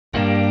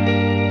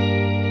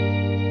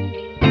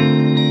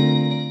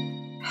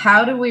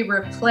How do we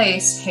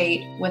replace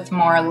hate with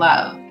more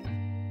love?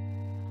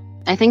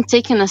 I think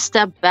taking a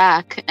step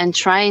back and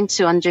trying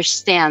to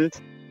understand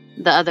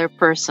the other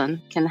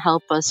person can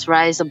help us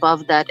rise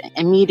above that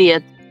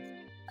immediate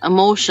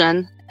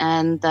emotion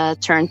and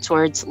turn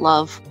towards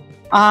love.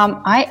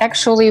 I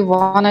actually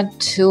wanted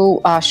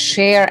to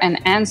share an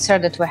answer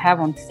that we have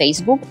on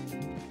Facebook.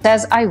 It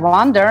says, I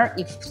wonder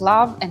if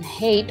love and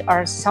hate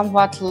are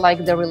somewhat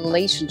like the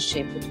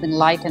relationship between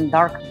light and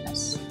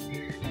darkness.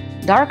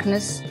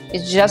 Darkness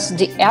is just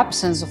the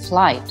absence of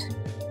light.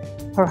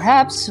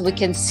 Perhaps we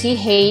can see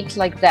hate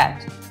like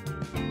that.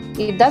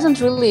 It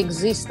doesn't really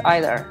exist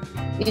either.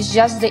 It's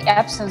just the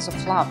absence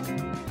of love.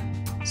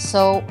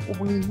 So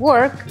we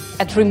work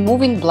at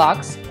removing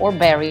blocks or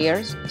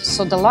barriers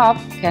so the love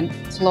can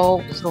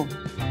flow through.